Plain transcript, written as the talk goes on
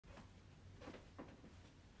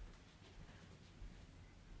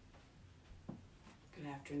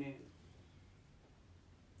afternoon.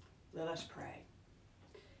 Let us pray.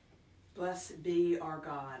 Blessed be our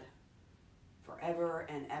God, forever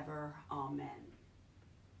and ever. Amen.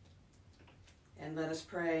 And let us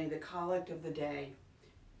pray the collect of the day.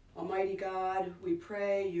 Almighty God, we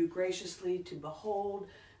pray you graciously to behold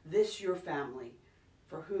this your family,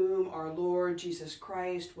 for whom our Lord Jesus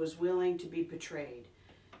Christ was willing to be betrayed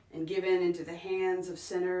and given into the hands of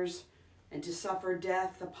sinners and to suffer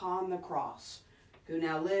death upon the cross, who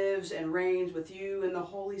now lives and reigns with you in the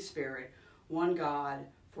Holy Spirit, one God,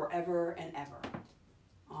 forever and ever.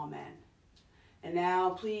 Amen. And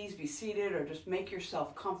now please be seated or just make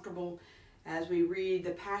yourself comfortable as we read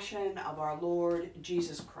the Passion of our Lord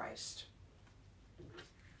Jesus Christ.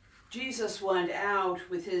 Jesus went out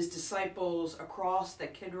with his disciples across the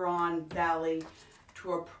Kidron Valley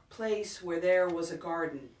to a place where there was a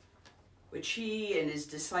garden, which he and his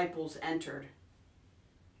disciples entered.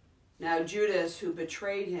 Now Judas, who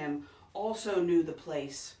betrayed him, also knew the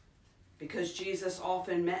place, because Jesus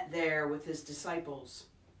often met there with his disciples.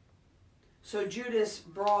 So Judas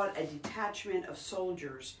brought a detachment of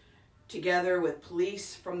soldiers, together with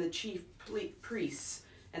police from the chief priests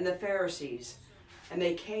and the Pharisees, and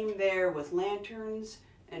they came there with lanterns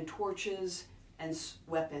and torches and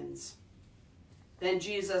weapons. Then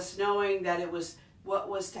Jesus, knowing that it was what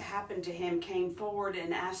was to happen to him, came forward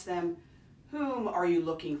and asked them, "Whom are you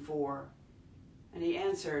looking for?" And he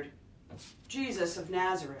answered, "Jesus of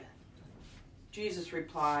Nazareth." Jesus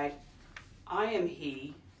replied, "I am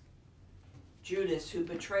he." Judas, who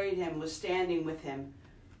betrayed him, was standing with him.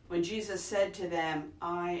 When Jesus said to them,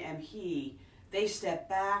 "I am he," they stepped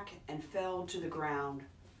back and fell to the ground.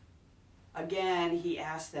 Again he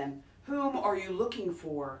asked them, "Whom are you looking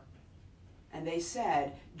for?" And they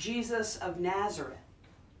said, "Jesus of Nazareth."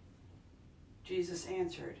 Jesus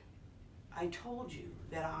answered, "I told you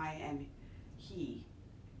that I am he.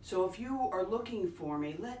 So if you are looking for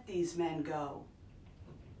me, let these men go."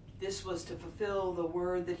 This was to fulfill the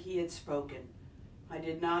word that he had spoken. "I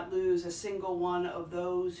did not lose a single one of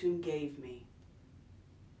those whom gave me."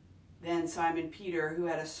 Then Simon Peter, who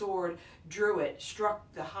had a sword, drew it,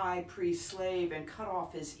 struck the high priest's slave, and cut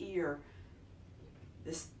off his ear.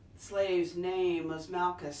 This slave's name was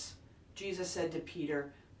Malchus. Jesus said to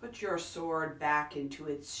Peter, "Put your sword back into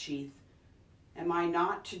its sheath. Am I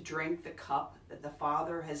not to drink the cup that the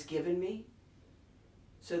Father has given me?"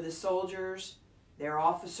 So the soldiers, their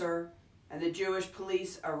officer, and the Jewish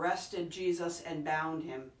police arrested Jesus and bound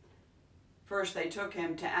him. First they took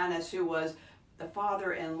him to Annas, who was the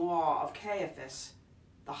father-in-law of Caiaphas,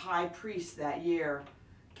 the high priest that year.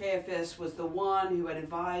 Caiaphas was the one who had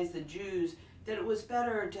advised the Jews that it was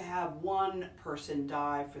better to have one person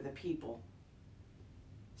die for the people.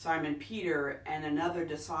 Simon Peter and another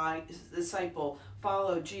disciple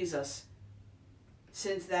followed Jesus.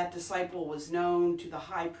 Since that disciple was known to the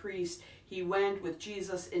high priest, he went with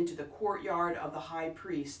Jesus into the courtyard of the high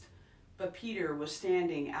priest, but Peter was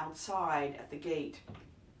standing outside at the gate.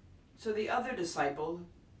 So the other disciple,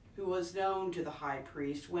 who was known to the high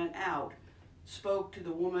priest, went out, spoke to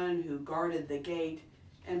the woman who guarded the gate,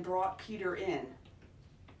 and brought Peter in.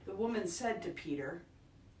 The woman said to Peter,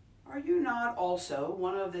 "Are you not also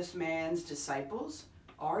one of this man's disciples?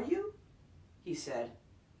 Are you?" He said,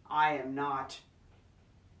 "I am not."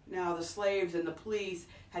 Now the slaves and the police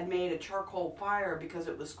had made a charcoal fire because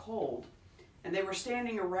it was cold, and they were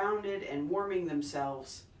standing around it and warming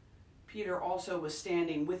themselves. Peter also was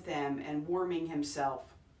standing with them and warming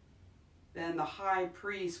himself. Then the high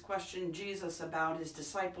priest questioned Jesus about his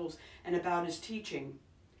disciples and about his teaching.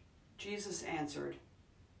 Jesus answered,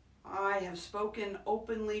 "I have spoken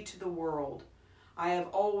openly to the world. I have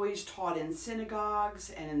always taught in synagogues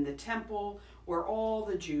and in the temple where all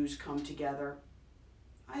the Jews come together.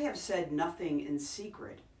 I have said nothing in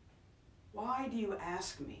secret. Why do you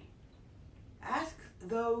ask me? Ask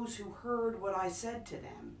those who heard what I said to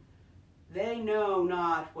them. They know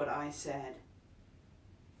not what I said."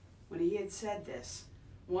 When he had said this,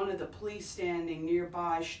 one of the police standing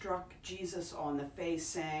nearby struck Jesus on the face,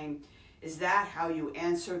 saying, "Is that how you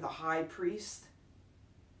answer the high priest?"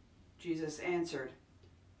 Jesus answered,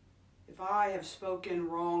 "If I have spoken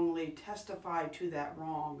wrongly, testify to that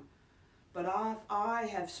wrong. But if I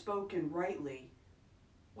have spoken rightly,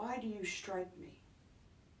 why do you strike me?"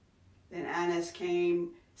 Then Annas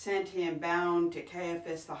sent him bound to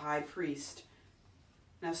Caiaphas the high priest.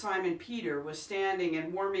 Now Simon Peter was standing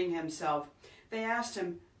and warming himself. They asked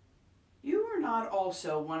him, "You are not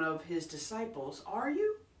also one of his disciples, are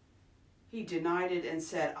you?" He denied it and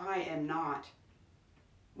said, "I am not."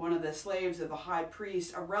 One of the slaves of the high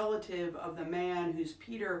priest, a relative of the man whose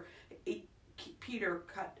Peter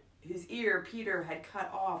whose ear Peter had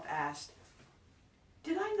cut off asked,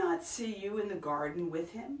 "Did I not see you in the garden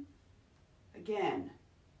with him?" Again,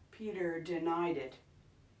 Peter denied it.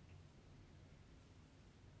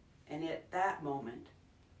 And at that moment,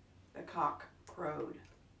 the cock crowed.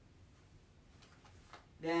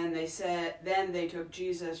 Then they took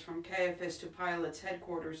Jesus from Caiaphas to Pilate's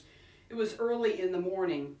headquarters. It was early in the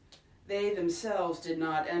morning. They themselves did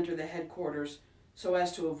not enter the headquarters so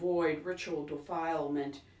as to avoid ritual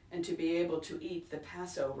defilement and to be able to eat the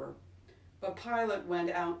Passover. But Pilate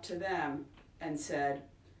went out to them and said,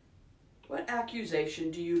 "What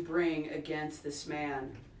accusation do you bring against this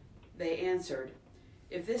man?" They answered,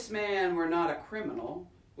 "If this man were not a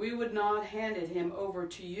criminal, we would not hand him over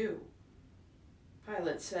to you."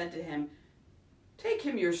 Pilate said to him, "Take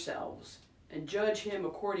him yourselves and judge him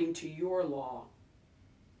according to your law."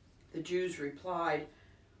 The Jews replied,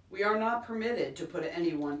 "We are not permitted to put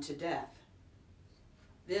anyone to death."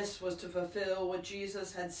 This was to fulfill what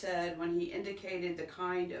Jesus had said when he indicated the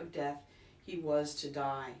kind of death he was to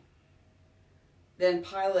die. Then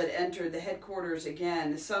Pilate entered the headquarters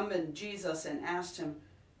again, summoned Jesus, and asked him,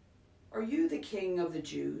 "Are you the king of the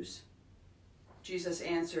Jews?" Jesus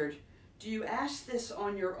answered, "Do you ask this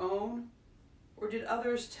on your own, or did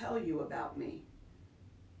others tell you about me?"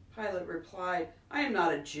 Pilate replied, "I am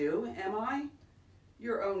not a Jew, am I?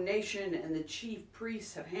 Your own nation and the chief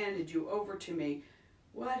priests have handed you over to me.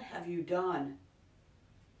 What have you done?"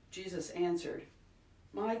 Jesus answered,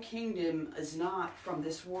 "My kingdom is not from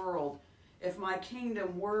this world. If my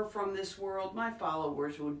kingdom were from this world, my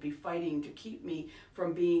followers would be fighting to keep me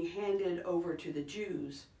from being handed over to the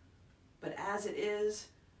Jews. But as it is,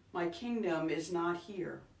 my kingdom is not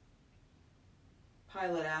here."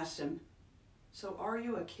 Pilate asked him, "So are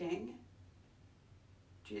you a king?"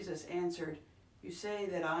 Jesus answered, "You say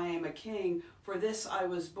that I am a king. For this I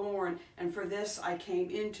was born, and for this I came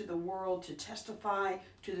into the world, to testify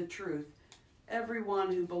to the truth.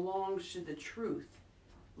 Everyone who belongs to the truth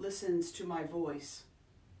listens to my voice."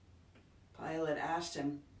 Pilate asked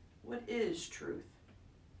him, "What is truth?"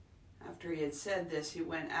 After he had said this, he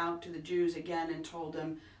went out to the Jews again and told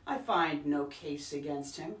them, "I find no case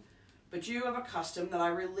against him, but you have a custom that I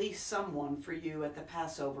release someone for you at the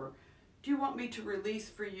Passover. Do you want me to release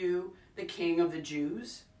for you the King of the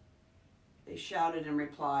Jews?" They shouted in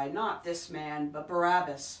reply, "Not this man, but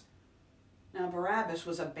Barabbas." Now Barabbas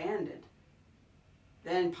was a bandit.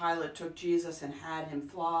 Then Pilate took Jesus and had him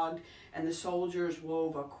flogged, and the soldiers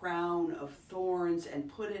wove a crown of thorns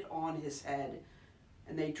and put it on his head,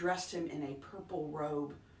 and they dressed him in a purple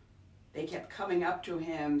robe. They kept coming up to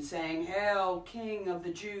him, saying, "Hail, King of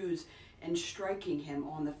the Jews," and striking him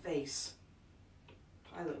on the face.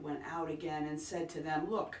 Pilate went out again and said to them,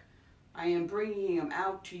 "Look, I am bringing him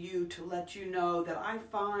out to you to let you know that I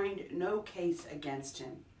find no case against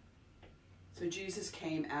him." So Jesus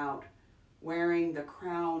came out, wearing the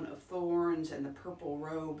crown of thorns and the purple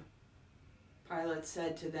robe. Pilate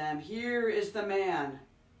said to them, "Here is the man."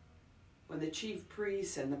 When the chief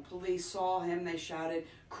priests and the police saw him, they shouted,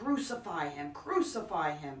 "Crucify him!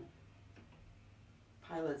 Crucify him!"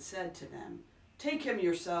 Pilate said to them, "Take him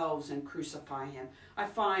yourselves and crucify him. I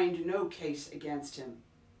find no case against him."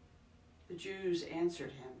 The Jews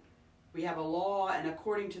answered him, "We have a law, and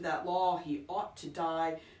according to that law he ought to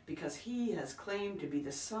die, because he has claimed to be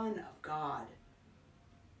the Son of God."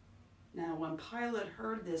 Now when Pilate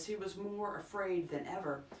heard this, he was more afraid than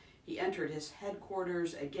ever. He entered his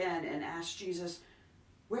headquarters again and asked Jesus,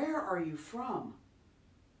 "Where are you from?"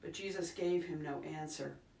 But Jesus gave him no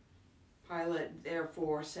answer. Pilate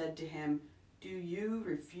therefore said to him, "Do you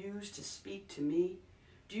refuse to speak to me?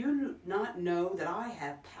 Do you not know that I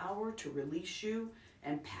have power to release you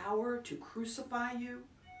and power to crucify you?"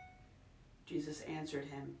 Jesus answered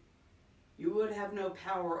him, "You would have no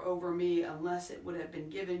power over me unless it would have been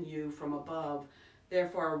given you from above.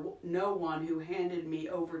 Therefore, no one who handed me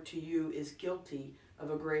over to you is guilty of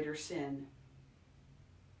a greater sin."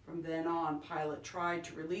 From then on, Pilate tried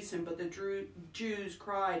to release him, but the Jews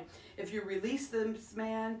cried, "If you release this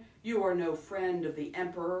man, you are no friend of the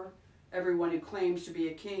emperor. Everyone who claims to be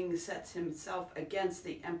a king sets himself against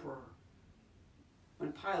the emperor."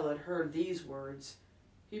 When Pilate heard these words,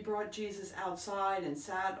 he brought Jesus outside and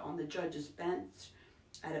sat on the judge's bench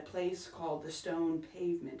at a place called the Stone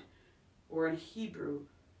Pavement, or in Hebrew,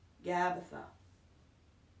 Gabbatha.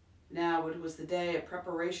 Now it was the day of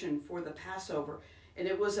preparation for the Passover, and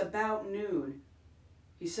it was about noon.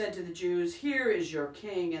 He said to the Jews, "Here is your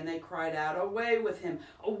king." And they cried out, "Away with him!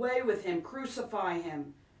 Away with him! Crucify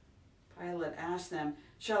him!" Pilate asked them,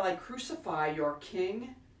 "Shall I crucify your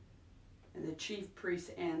king?" And the chief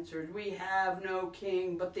priests answered, "We have no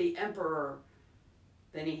king but the emperor."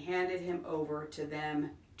 Then he handed him over to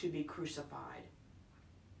them to be crucified.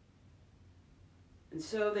 And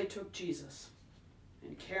so they took Jesus,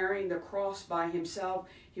 and carrying the cross by himself,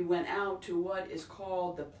 he went out to what is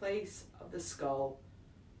called the place of the skull,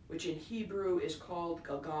 which in Hebrew is called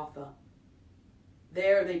Golgotha.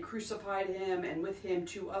 There they crucified him, and with him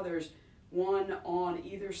 2 others, one on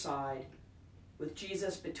either side, with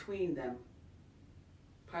Jesus between them.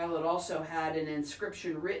 Pilate also had an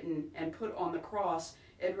inscription written and put on the cross.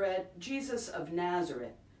 It read, "Jesus of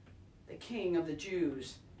Nazareth, the King of the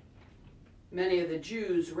Jews." Many of the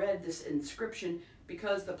Jews read this inscription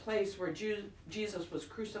because the place where Jesus was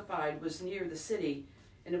crucified was near the city,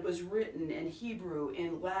 and it was written in Hebrew,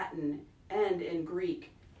 in Latin, and in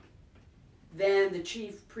Greek. Then the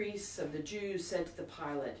chief priests of the Jews said to the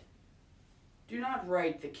Pilate, "Do not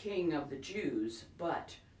write the King of the Jews,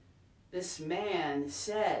 but this man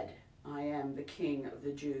said, 'I am the King of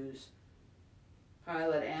the Jews.'"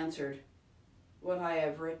 Pilate answered, "What I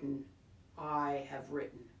have written, I have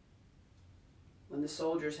written." When the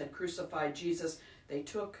soldiers had crucified Jesus, they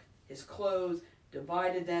took his clothes,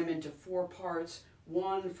 divided them into 4 parts,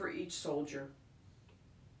 one for each soldier.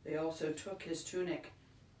 They also took his tunic.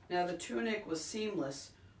 Now the tunic was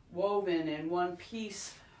seamless, woven in one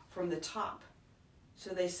piece from the top. So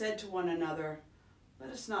they said to one another, "Let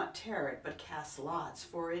us not tear it, but cast lots,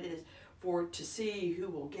 for to see who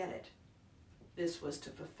will get it." This was to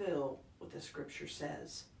fulfill what the scripture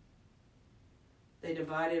says. They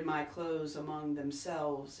divided my clothes among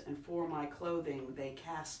themselves, and for my clothing they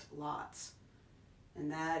cast lots.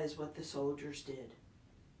 And that is what the soldiers did.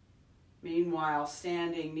 Meanwhile,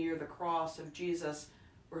 standing near the cross of Jesus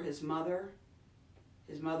were his mother's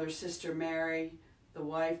sister Mary, the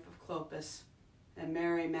wife of Clopas, and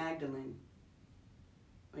Mary Magdalene.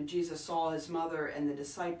 When Jesus saw his mother and the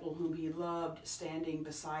disciple whom he loved standing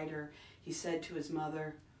beside her, he said to his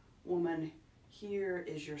mother, "Woman, here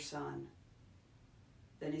is your son."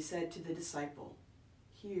 Then he said to the disciple,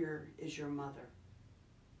 "Here is your mother."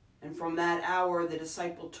 And from that hour the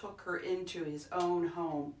disciple took her into his own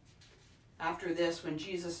home. After this, when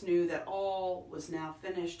Jesus knew that all was now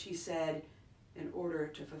finished, he said, in order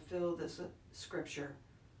to fulfill this scripture,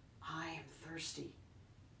 "I am thirsty."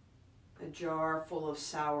 A jar full of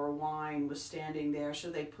sour wine was standing there,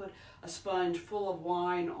 so they put a sponge full of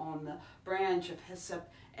wine on the branch of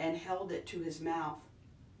hyssop and held it to his mouth.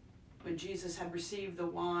 When Jesus had received the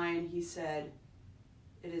wine, he said,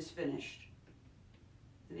 "It is finished."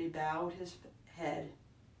 Then he bowed his head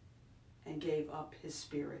and gave up his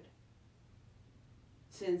spirit.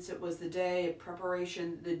 Since it was the day of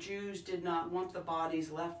preparation, the Jews did not want the bodies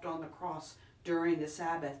left on the cross during the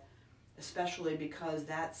Sabbath, especially because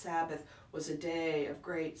that Sabbath was a day of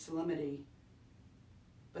great solemnity.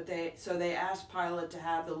 So they asked Pilate to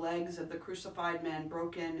have the legs of the crucified men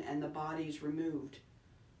broken and the bodies removed.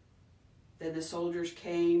 Then the soldiers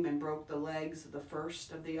came and broke the legs of the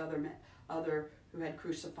first of the other who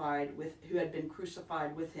had been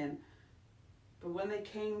crucified with him. But when they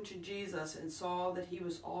came to Jesus and saw that he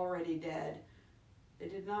was already dead, they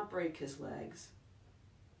did not break his legs.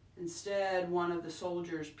 Instead, one of the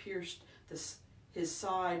soldiers pierced his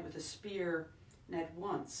side with a spear, and at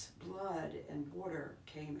once blood and water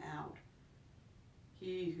came out.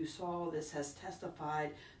 He who saw this has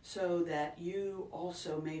testified, so that you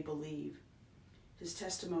also may believe. His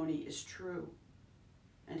testimony is true,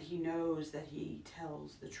 and he knows that he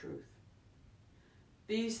tells the truth.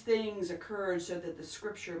 These things occurred so that the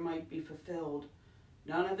scripture might be fulfilled.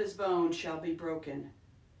 None of his bones shall be broken.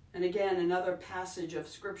 And again, another passage of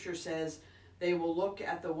scripture says, "They will look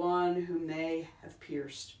at the one whom they have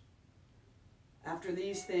pierced." After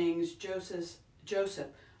these things, Joseph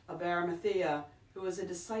of Arimathea, who was a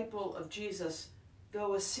disciple of Jesus,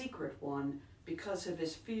 though a secret one, because of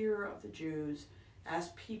his fear of the Jews,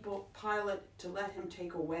 asked Pilate to let him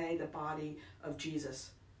take away the body of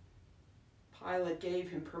Jesus. Pilate gave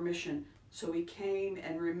him permission, so he came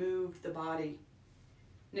and removed the body.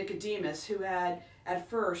 Nicodemus, who had at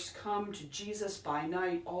first come to Jesus by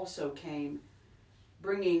night, also came,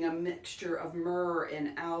 bringing a mixture of myrrh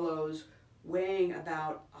and aloes weighing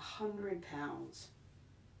about 100 pounds.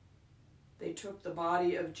 They took the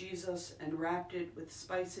body of Jesus and wrapped it with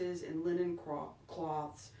spices and linen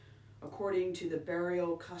cloths, according to the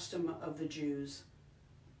burial custom of the Jews.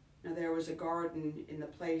 Now there was a garden in the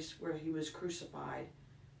place where he was crucified,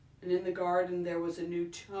 and in the garden there was a new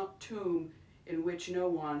tomb in which no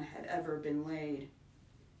one had ever been laid.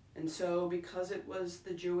 And so, because it was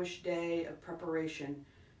the Jewish day of preparation,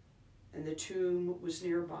 and the tomb was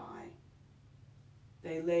nearby,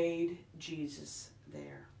 they laid Jesus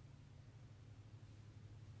there.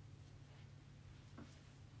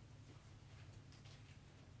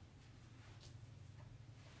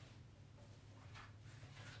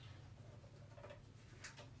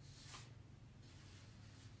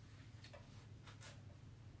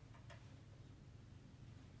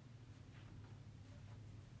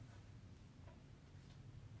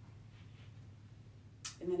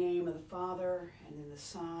 In the name of the Father, and in the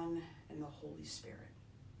Son, and the Holy Spirit.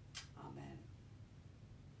 Amen.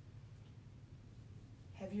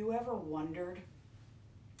 Have you ever wondered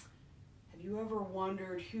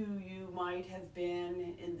who you might have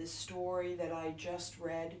been in the story that I just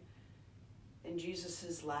read in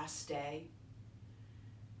Jesus' last day?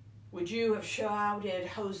 Would you have shouted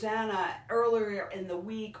Hosanna earlier in the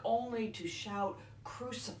week only to shout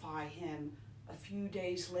crucify him a few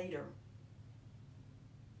days later?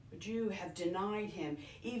 Would you have denied him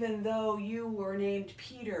even though you were named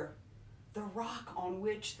Peter, the rock on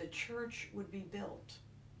which the church would be built?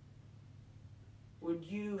 Would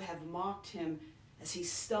you have mocked him as he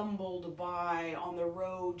stumbled by on the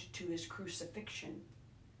road to his crucifixion?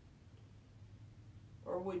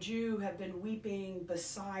 Or would you have been weeping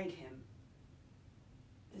beside him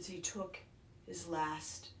as he took his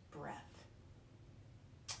last breath?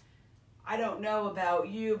 I don't know about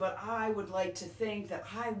you, but I would like to think that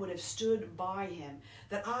I would have stood by him,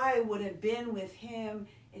 that I would have been with him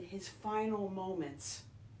in his final moments.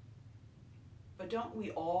 But don't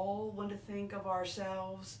we all want to think of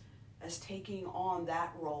ourselves as taking on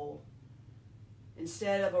that role,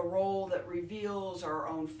 instead of a role that reveals our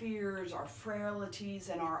own fears, our frailties,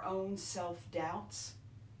 and our own self-doubts?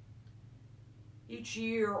 Each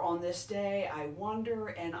year on this day, I wonder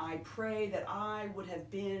and I pray that I would have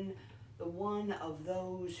been the one of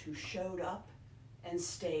those who showed up and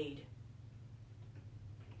stayed,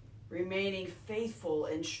 remaining faithful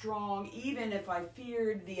and strong, even if I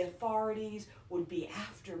feared the authorities would be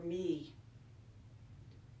after me.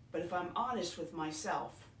 But if I'm honest with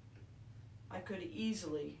myself, I could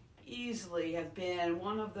easily have been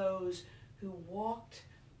one of those who walked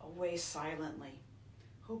away silently,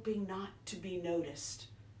 hoping not to be noticed,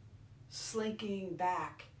 slinking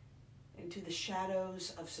back into the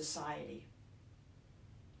shadows of society.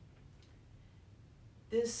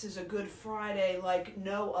 This is a Good Friday like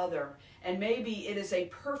no other, and maybe it is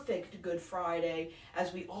a perfect Good Friday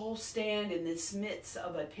as we all stand in this midst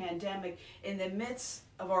of a pandemic, in the midst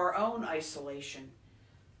of our own isolation,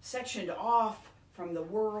 sectioned off from the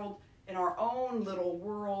world, in our own little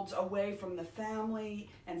worlds, away from the family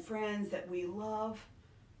and friends that we love.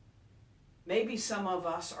 Maybe some of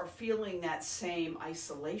us are feeling that same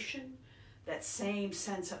isolation, that same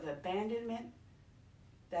sense of abandonment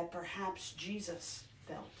that perhaps Jesus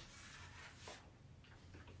felt.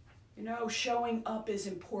 You know, showing up is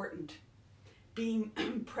important. Being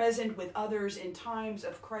present with others in times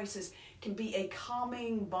of crisis can be a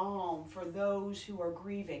calming balm for those who are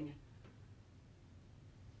grieving.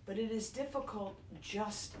 But it is difficult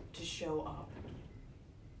just to show up.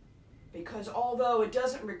 Because although it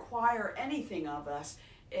doesn't require anything of us,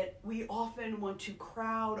 we often want to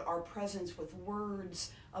crowd our presence with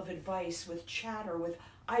words of advice, with chatter, with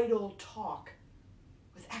idle talk,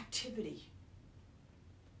 with activity,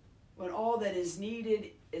 when all that is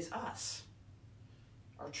needed is us,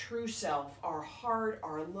 our true self, our heart,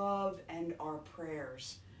 our love, and our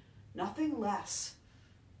prayers. Nothing less,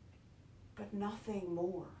 but nothing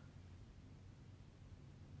more.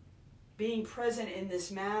 Being present in this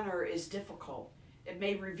manner is difficult. It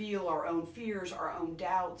may reveal our own fears, our own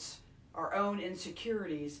doubts, our own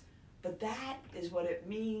insecurities, but that is what it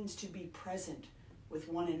means to be present with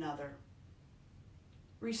one another.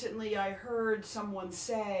 Recently, I heard someone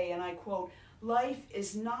say, and I quote, "Life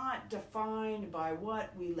is not defined by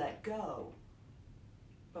what we let go,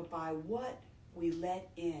 but by what we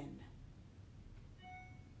let in."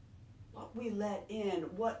 What we let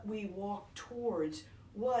in, what we walk towards,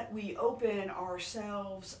 what we open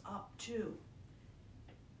ourselves up to.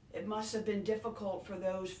 It must have been difficult for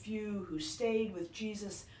those few who stayed with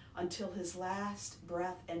Jesus until his last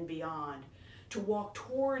breath and beyond, to walk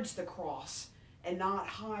towards the cross and not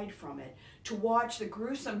hide from it. To watch the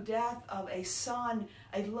gruesome death of a son,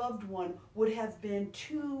 a loved one, would have been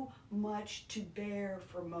too much to bear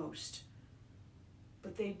for most.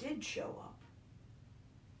 But they did show up,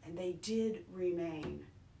 and they did remain,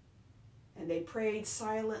 and they prayed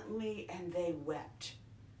silently, and they wept.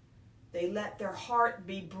 They let their heart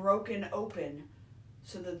be broken open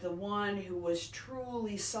so that the one who was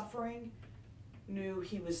truly suffering knew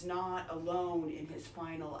he was not alone in his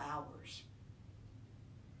final hours.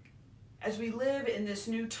 As we live in this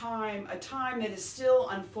new time, a time that is still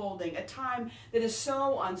unfolding, a time that is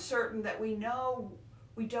so uncertain that we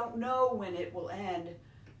don't know when it will end,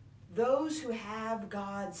 those who have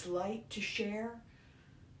God's light to share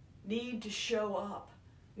need to show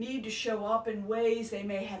up in ways they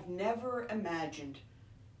may have never imagined.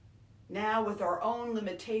 Now, with our own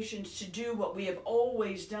limitations to do what we have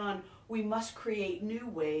always done, we must create new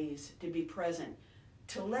ways to be present,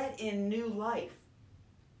 to let in new life,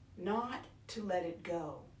 not to let it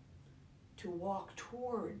go, to walk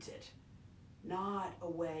towards it, not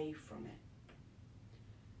away from it.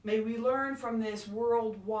 May we learn from this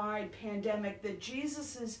worldwide pandemic that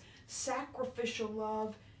Jesus' sacrificial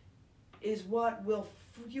love is what will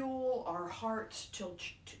fuel our hearts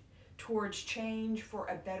towards change for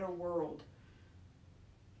a better world.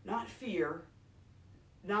 Not fear,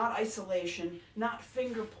 not isolation, not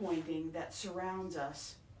finger pointing that surrounds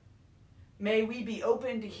us. May we be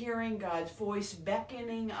open to hearing God's voice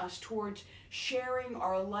beckoning us towards sharing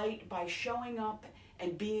our light by showing up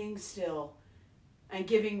and being still, and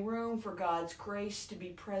giving room for God's grace to be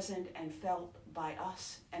present and felt by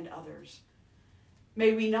us and others.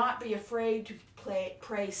 May we not be afraid to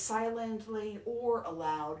pray silently or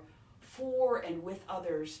aloud for and with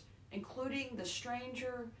others, including the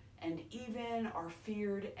stranger and even our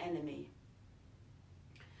feared enemy.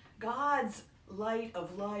 God's light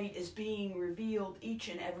of light is being revealed each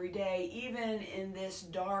and every day, even in this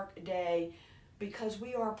dark day, because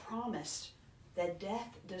we are promised that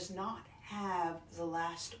death does not have the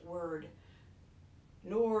last word,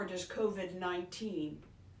 nor does COVID-19.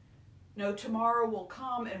 No, tomorrow will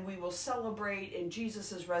come and we will celebrate in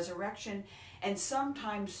Jesus' resurrection, and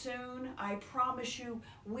sometime soon, I promise you,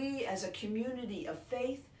 we as a community of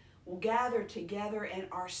faith will gather together in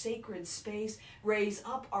our sacred space, raise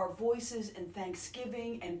up our voices in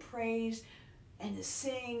thanksgiving and praise, and to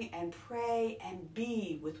sing and pray and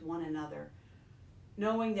be with one another,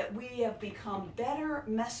 knowing that we have become better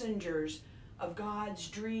messengers of God's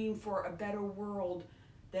dream for a better world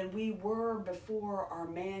than we were before our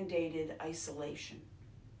mandated isolation.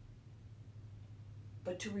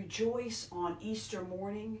 But to rejoice on Easter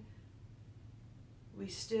morning, we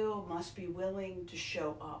still must be willing to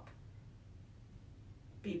show up,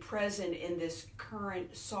 be present in this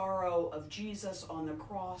current sorrow of Jesus on the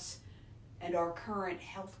cross and our current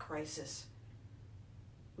health crisis.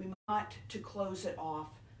 We not to close it off,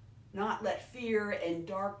 not let fear and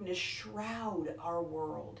darkness shroud our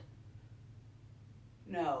world.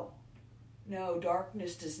 No,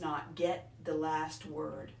 darkness does not get the last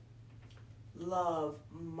word. Love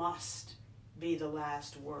must be the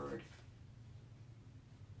last word.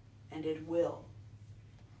 And it will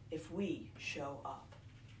if we show up.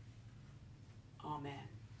 Amen.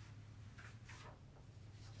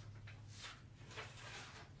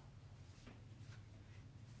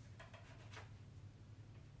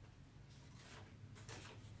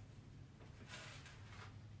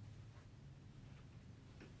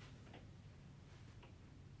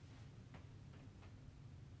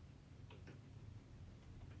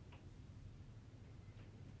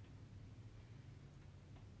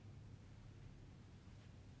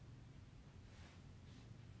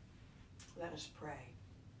 Let us pray.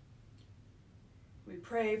 We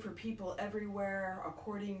pray for people everywhere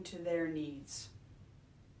according to their needs.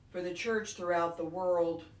 For the church throughout the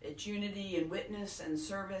world, its unity in witness and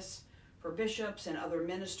service, for bishops and other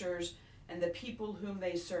ministers, and the people whom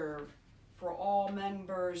they serve, for all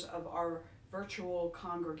members of our virtual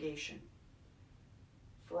congregation,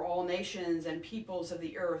 for all nations and peoples of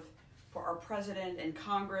the earth, for our President and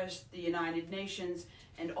Congress, the United Nations,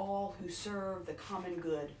 and all who serve the common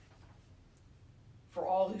good, for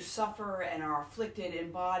all who suffer and are afflicted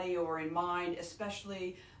in body or in mind,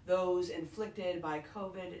 especially those inflicted by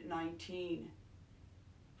COVID-19,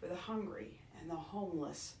 for the hungry and the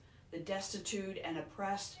homeless, the destitute and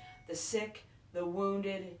oppressed, the sick, the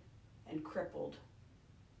wounded and crippled,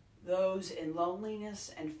 those in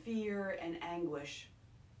loneliness and fear and anguish,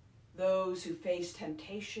 those who face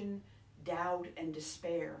temptation, doubt, and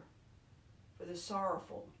despair, for the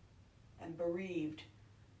sorrowful and bereaved,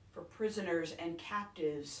 for prisoners and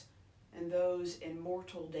captives and those in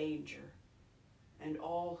mortal danger, and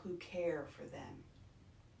all who care for them.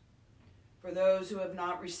 For those who have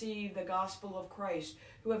not received the gospel of Christ,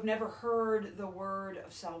 who have never heard the word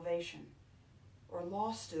of salvation, or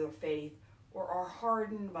lost their faith, or are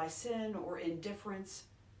hardened by sin or indifference,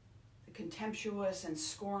 the contemptuous and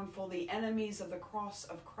scornful, the enemies of the cross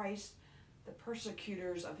of Christ, the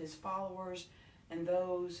persecutors of his followers, and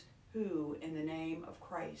those who, in the name of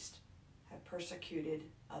Christ, have persecuted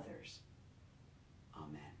others.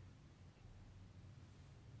 Amen.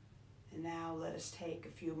 And now let us take a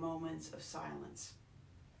few moments of silence.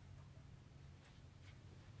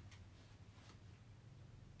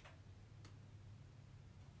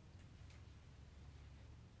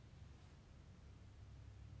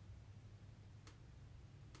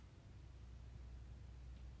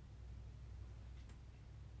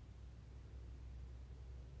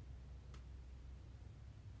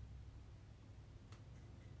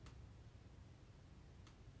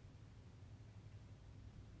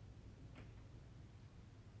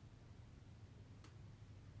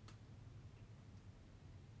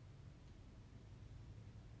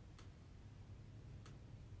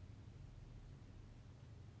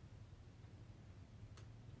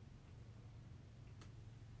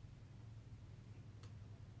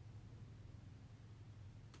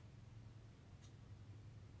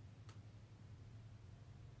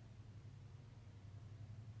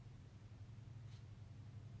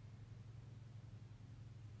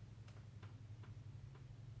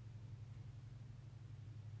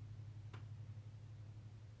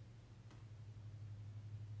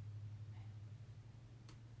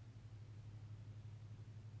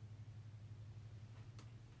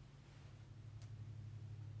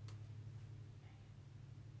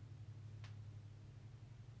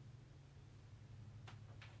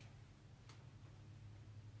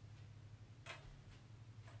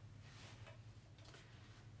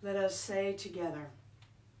 Let us say together,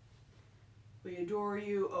 we adore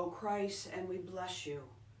you, O Christ, and we bless you,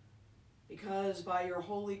 because by your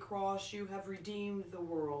holy cross you have redeemed the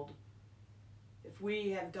world. If we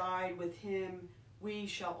have died with him, we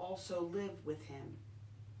shall also live with him.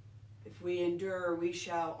 If we endure, we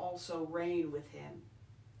shall also reign with him.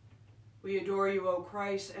 We adore you, O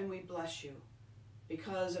Christ, and we bless you.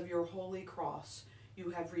 Because of your holy cross, you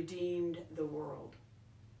have redeemed the world.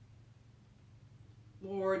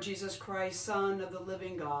 Lord Jesus Christ, Son of the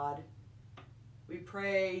living God, we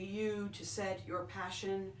pray you to set your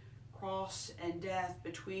passion, cross, and death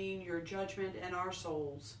between your judgment and our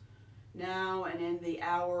souls, now and in the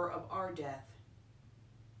hour of our death.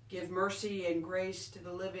 Give mercy and grace to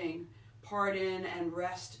the living, pardon and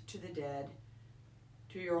rest to the dead.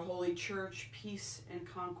 To your holy church, peace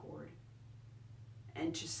and concord,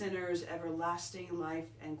 and to sinners, everlasting life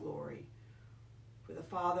and glory. For the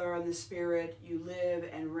Father and the Spirit, you live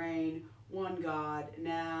and reign, one God,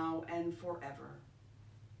 now and forever.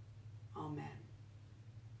 Amen.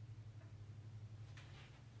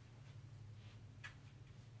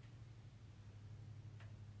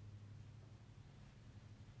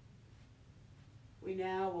 We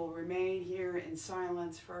now will remain here in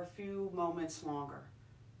silence for a few moments longer,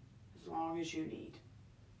 as long as you need.